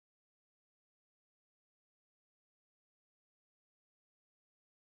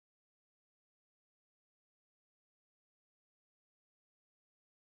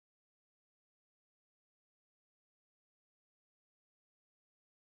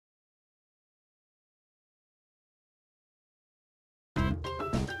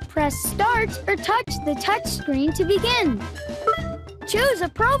Press Start or touch the touch screen to begin. Choose a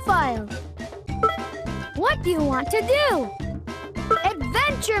profile. What do you want to do?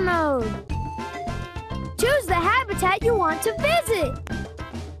 Adventure mode. Choose the habitat you want to visit.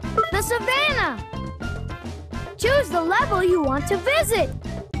 The savanna. Choose the level you want to visit.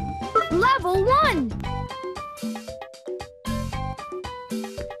 Level 1.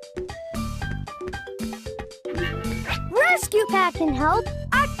 Rescue Pack can help.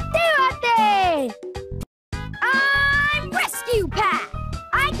 Activate! I'm Rescue Pack.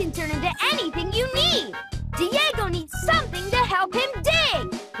 I can turn into anything you need. Diego needs something to help him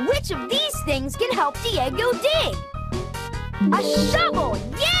dig. Which of these things can help Diego dig? A shovel,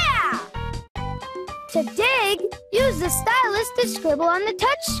 yeah! To dig, use the stylus to scribble on the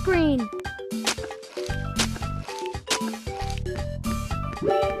touch screen.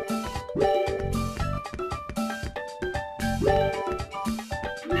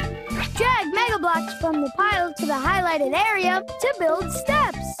 Drag Mega Bloks from the pile to the highlighted area to build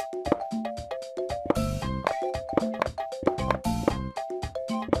steps.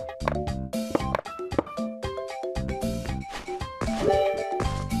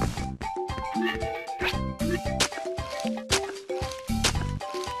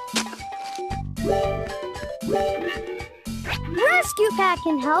 Rescue Pack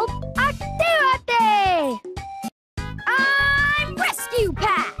can help. Activate! I'm Rescue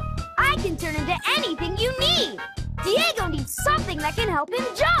Pack. I can turn into anything you need. Diego needs something that can help him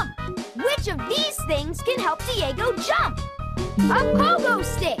jump. Which of these things can help Diego jump? A pogo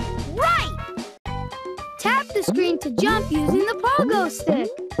stick, right! Tap the screen to jump using the pogo stick.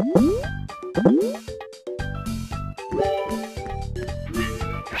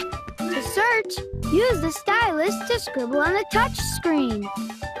 To search, use the stylus to scribble on the touch screen.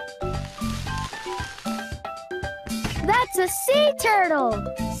 That's a sea turtle.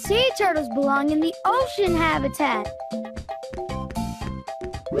 Sea turtles belong in the ocean habitat.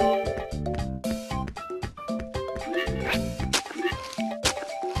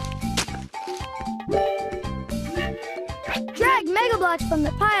 Drag Mega Bloks from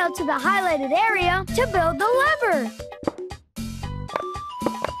the pile to the highlighted area to build the lever.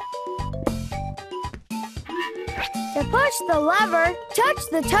 To push the lever, touch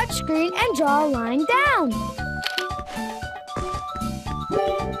the touch screen and draw a line down.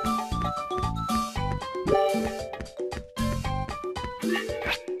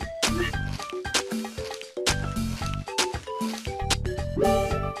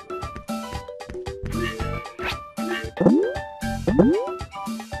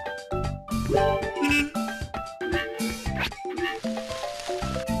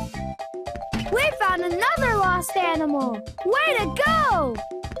 We found another lost animal! Way to go!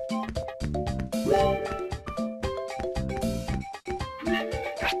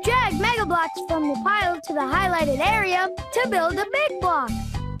 Drag Mega Bloks from the pile to the highlighted area to build a big block.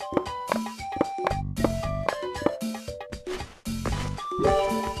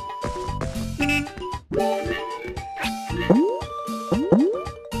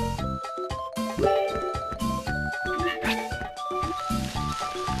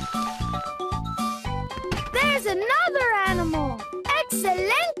 There's another animal!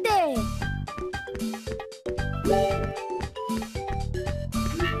 Excelente!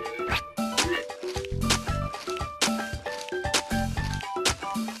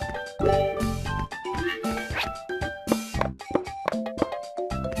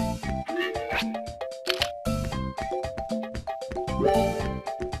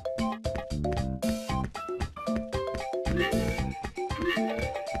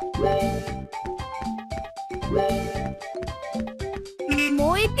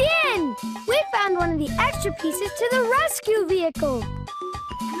 Muy bien! We found one of the extra pieces to the rescue vehicle.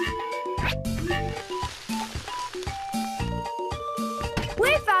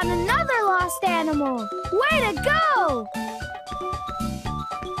 We found another lost animal. Way to go!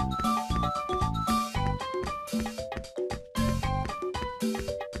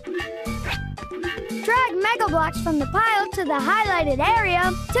 Drag Mega Bloks from the pile to the highlighted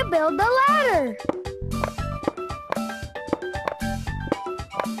area to build the ladder.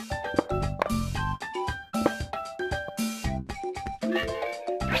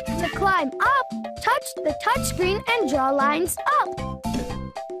 To climb up, touch the touchscreen and draw lines up.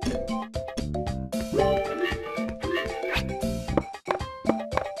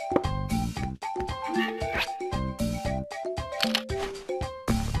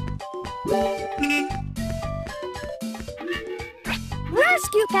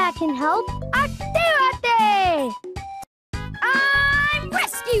 Rescue Pack can help. Activate! I'm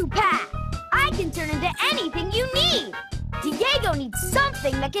Rescue Pack. I can turn into anything you need. Diego needs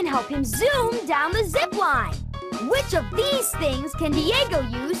something that can help him zoom down the zip line. Which of these things can Diego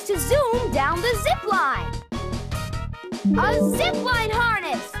use to zoom down the zip line? A zip line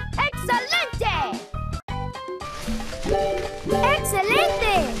harness! Excelente!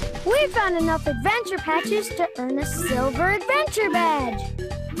 Excelente! We found enough adventure patches to earn a silver adventure badge.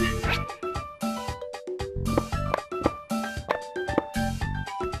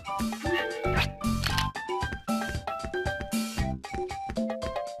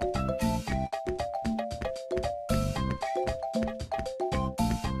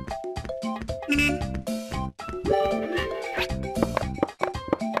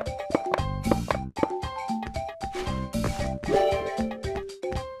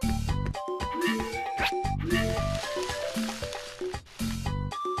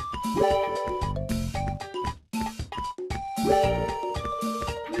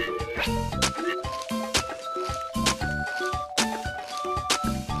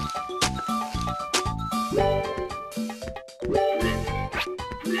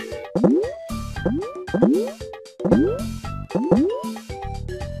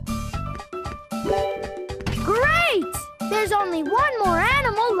 Great! There's only one more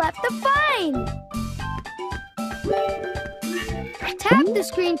animal left to find. Tap the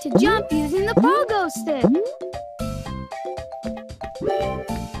screen to jump using the pogo stick.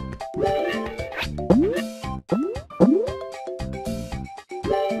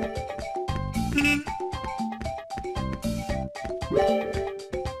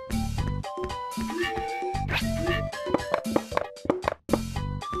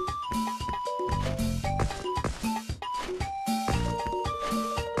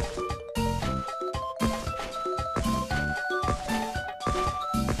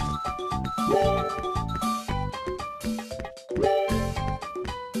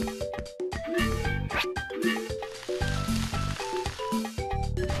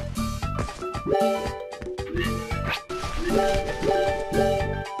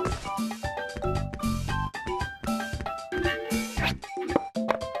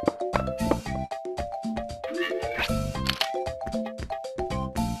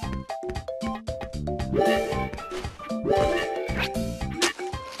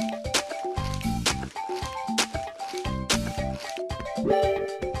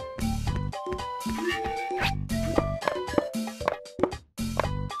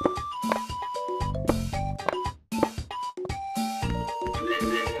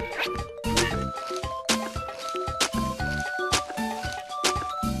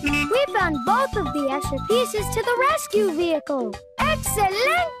 We found both of the extra pieces to the rescue vehicle.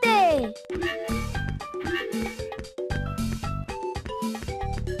 Excelente!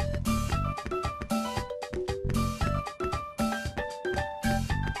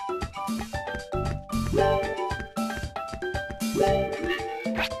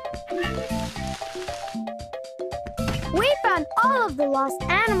 We found all of the lost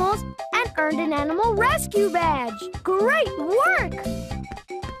animals and earned an animal rescue badge. Great work!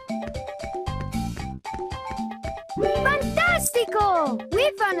 Fantastico!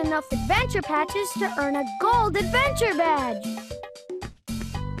 We found enough adventure patches to earn a gold adventure badge.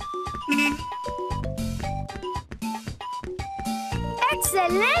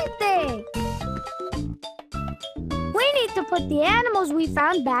 Excelente! We need to put the animals we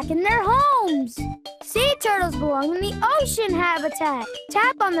found back in their homes. Sea turtles belong in the ocean habitat.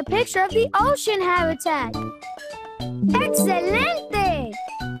 Tap on the picture of the ocean habitat. Excelente!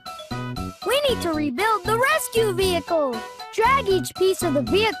 We need to rebuild the rescue vehicle. Drag each piece of the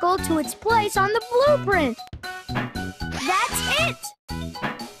vehicle to its place on the blueprint. That's it!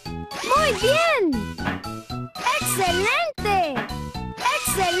 Muy bien! Excelente!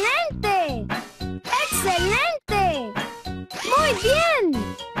 Excelente! Excelente! Muy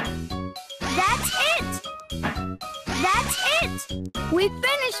bien! That's it! That's it! We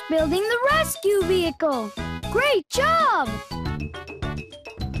finished building the rescue vehicle. Great job!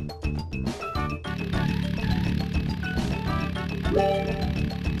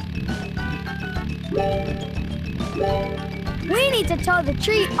 We need to tow the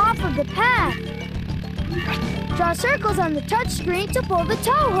tree off of the path. Draw circles on the touchscreen to pull the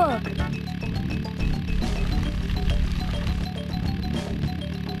tow hook.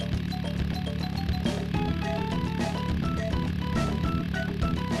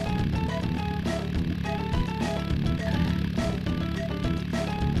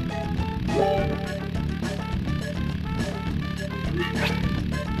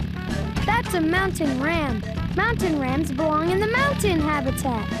 That's a mountain ram. Mountain rams belong in the mountain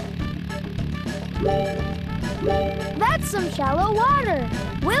habitat. That's some shallow water.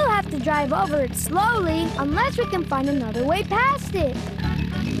 We'll have to drive over it slowly unless we can find another way past it.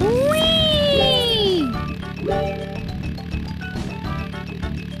 Whee!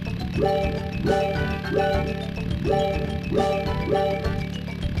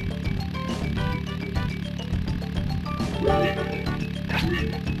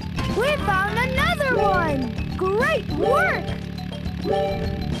 We found another one! Great work!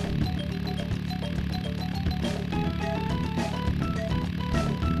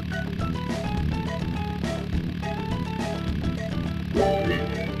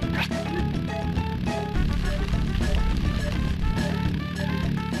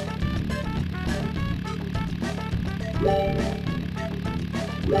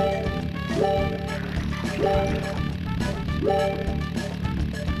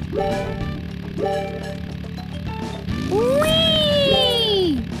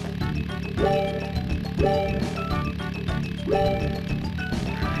 Whee!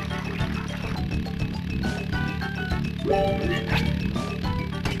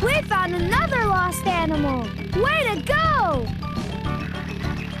 We found another lost animal! Way to go!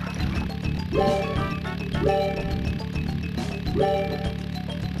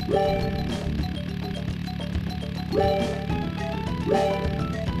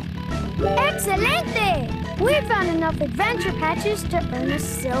 Excelente! We found enough adventure patches to earn a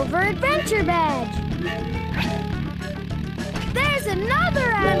silver adventure badge. There's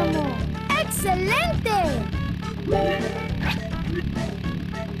another animal! Excelente!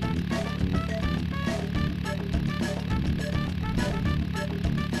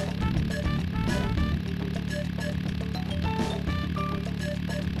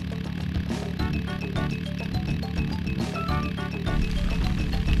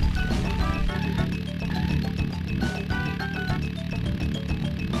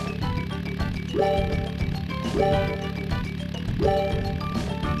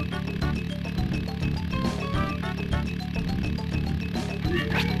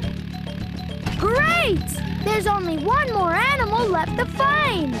 Great! There's only one more animal left to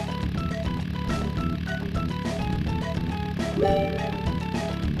find.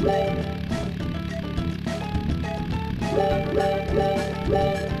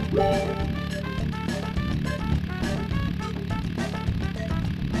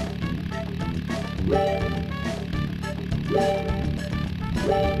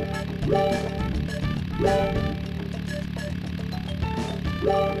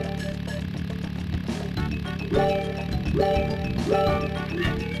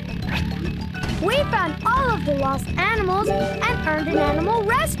 We found all of the lost animals and earned an animal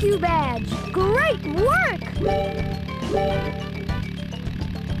rescue badge. Great work!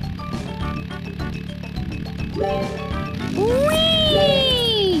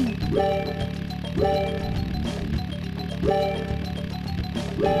 Whee!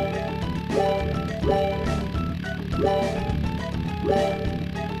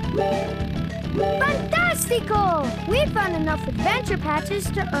 Fantastico! We found enough adventure patches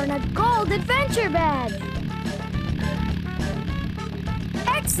to earn a gold adventure badge.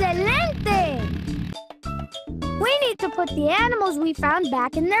 Excelente! We need to put the animals we found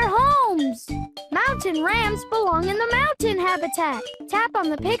back in their homes. Mountain rams belong in the mountain habitat. Tap on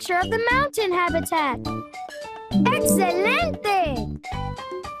the picture of the mountain habitat. Excelente!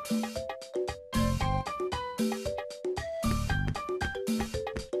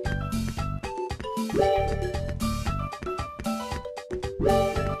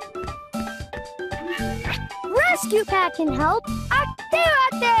 Rescue Pack can help.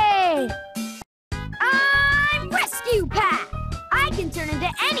 Activate! I'm Rescue Pack. I can turn into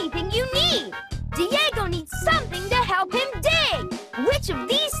anything you need. Diego needs something to help him dig. Which of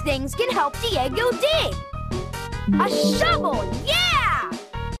these things can help Diego dig? A shovel, yeah!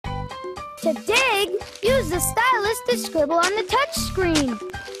 To dig, use the stylus to scribble on the touch screen.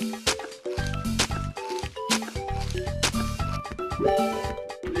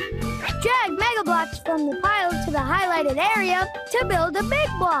 Drag Mega Bloks from the pile to the highlighted area to build a big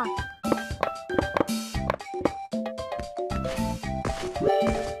block.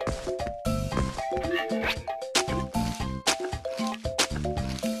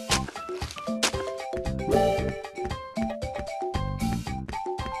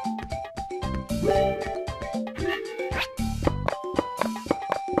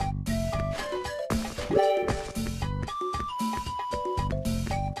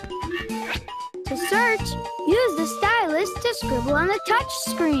 To search, use the stylus to scribble on the touch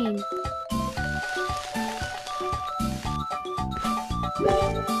screen.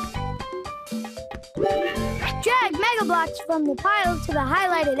 Drag Mega Bloks from the pile to the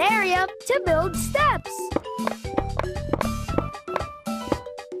highlighted area to build steps.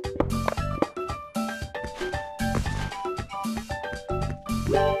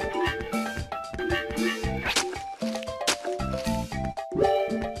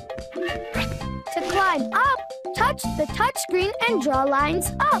 screen and draw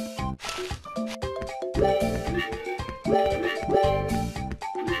lines up.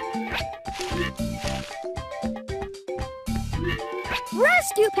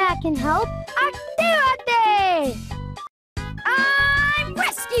 Rescue Pat can help. Activate! I'm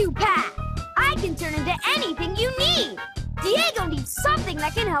Rescue Pat. I can turn into anything you need. Diego needs something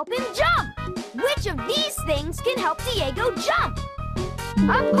that can help him jump. Which of these things can help Diego jump?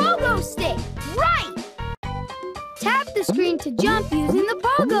 A pogo stick, right! Tap the screen to jump using the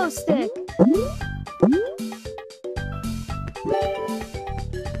pogo stick.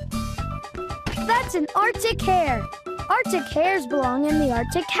 That's an Arctic hare. Arctic hares belong in the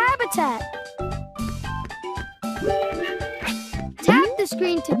Arctic habitat. Tap the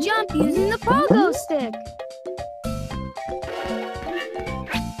screen to jump using the pogo stick.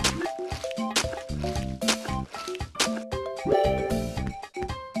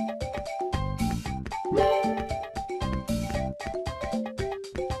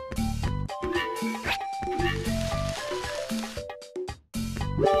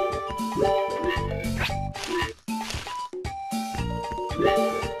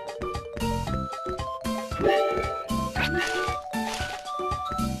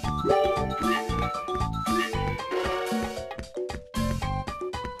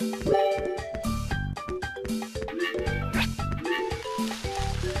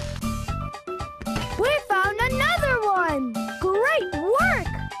 We found another one! Great work!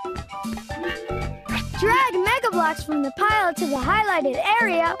 Drag Mega Bloks from the pile to the highlighted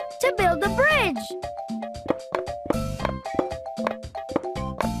area to build the bridge.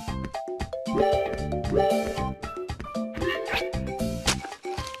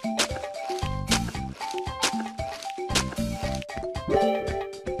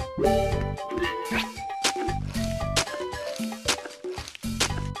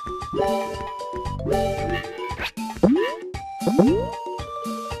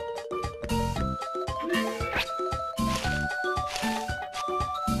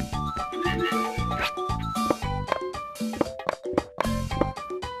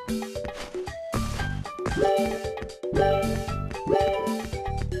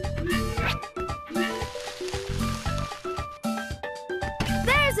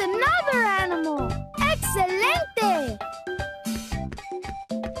 There's another animal! Excelente!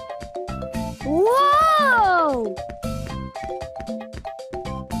 Whoa!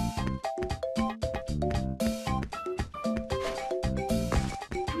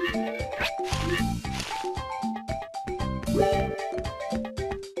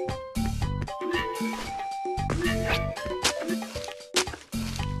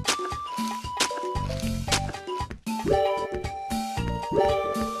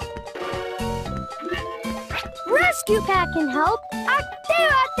 Rescue Pat can help.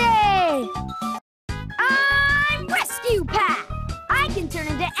 Activate! I'm Rescue Pat. I can turn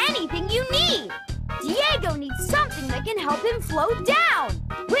into anything you need. Diego needs something that can help him float down.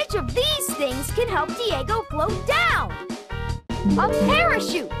 Which of these things can help Diego float down? A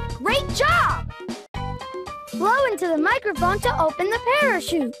parachute. Great job! Blow into the microphone to open the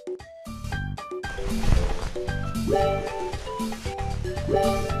parachute.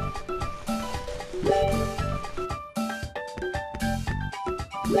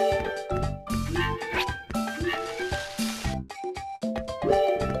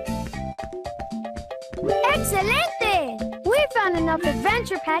 Excelente! We found enough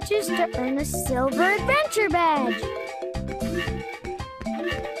adventure patches to earn a silver adventure badge.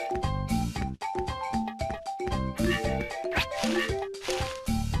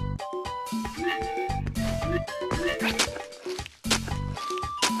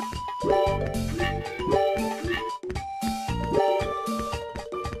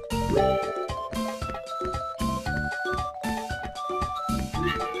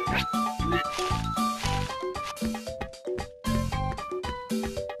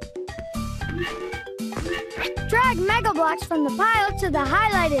 Drag Mega Bloks from the pile to the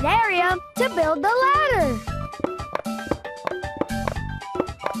highlighted area to build the ladder.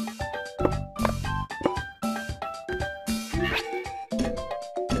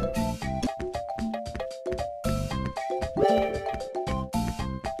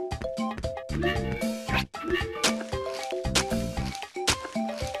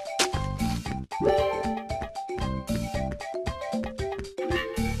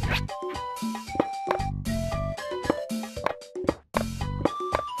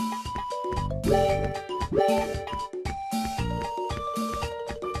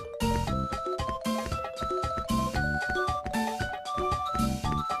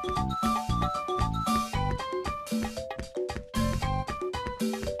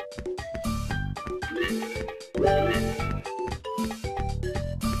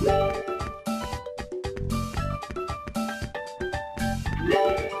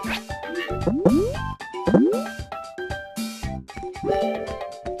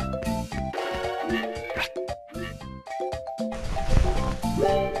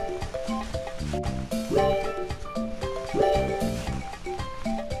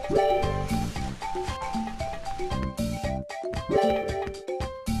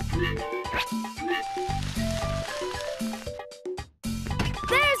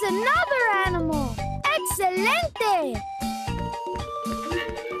 another animal! Excelente!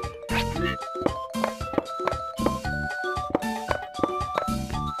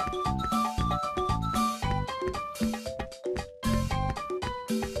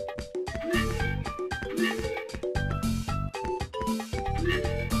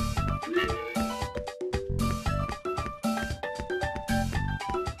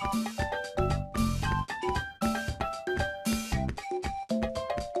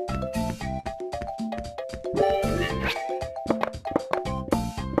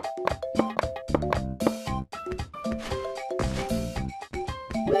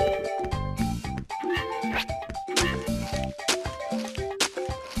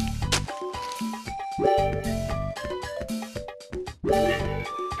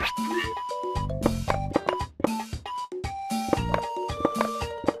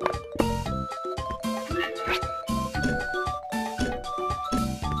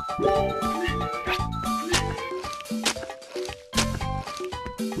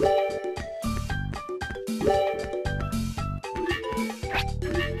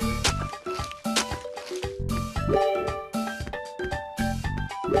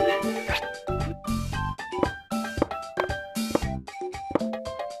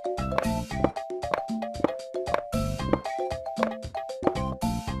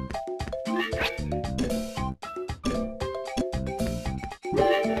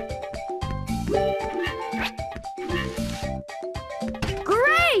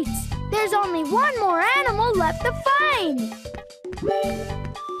 Great! There's only one more animal left to find.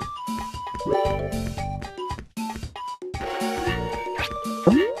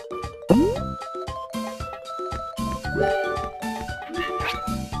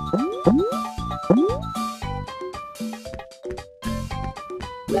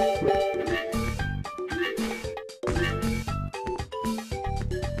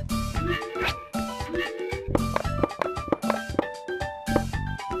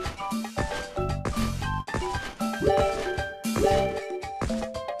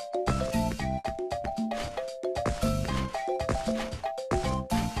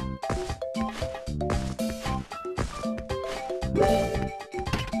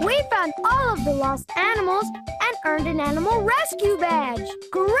 We found all of the lost animals and earned an animal rescue badge.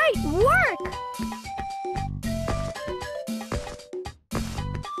 Great work!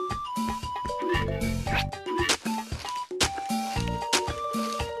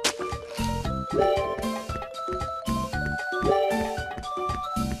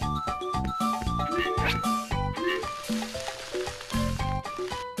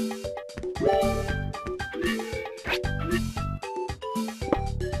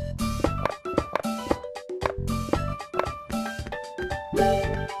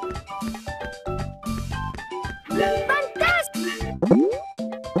 Fantastic!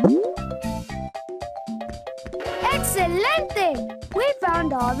 Excelente! We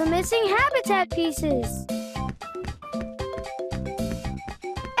found all the missing habitat pieces.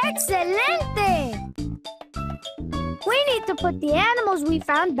 Excelente! We need to put the animals we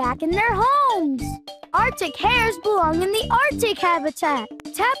found back in their homes. Arctic hares belong in the Arctic habitat.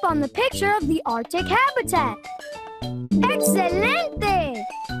 Tap on the picture of the Arctic habitat. Excelente!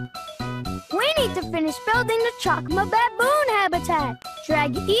 We need to finish building the Chacma baboon habitat.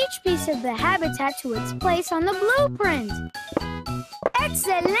 Drag each piece of the habitat to its place on the blueprint.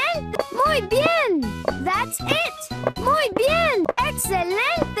 Excelente! Muy bien! That's it! Muy bien!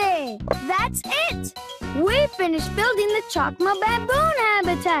 Excelente! That's it! We finished building the Chacma baboon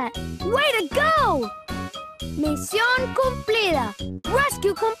habitat. Way to go! Misión cumplida.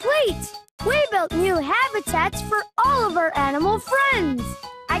 Rescue complete. We built new habitats for all of our animal friends.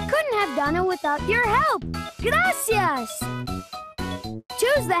 I couldn't have done it without your help. Gracias!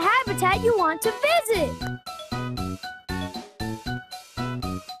 Choose the habitat you want to visit.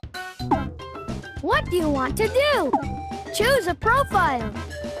 What do you want to do? Choose a profile.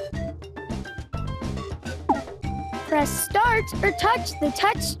 Press Start or touch the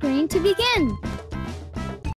touch screen to begin.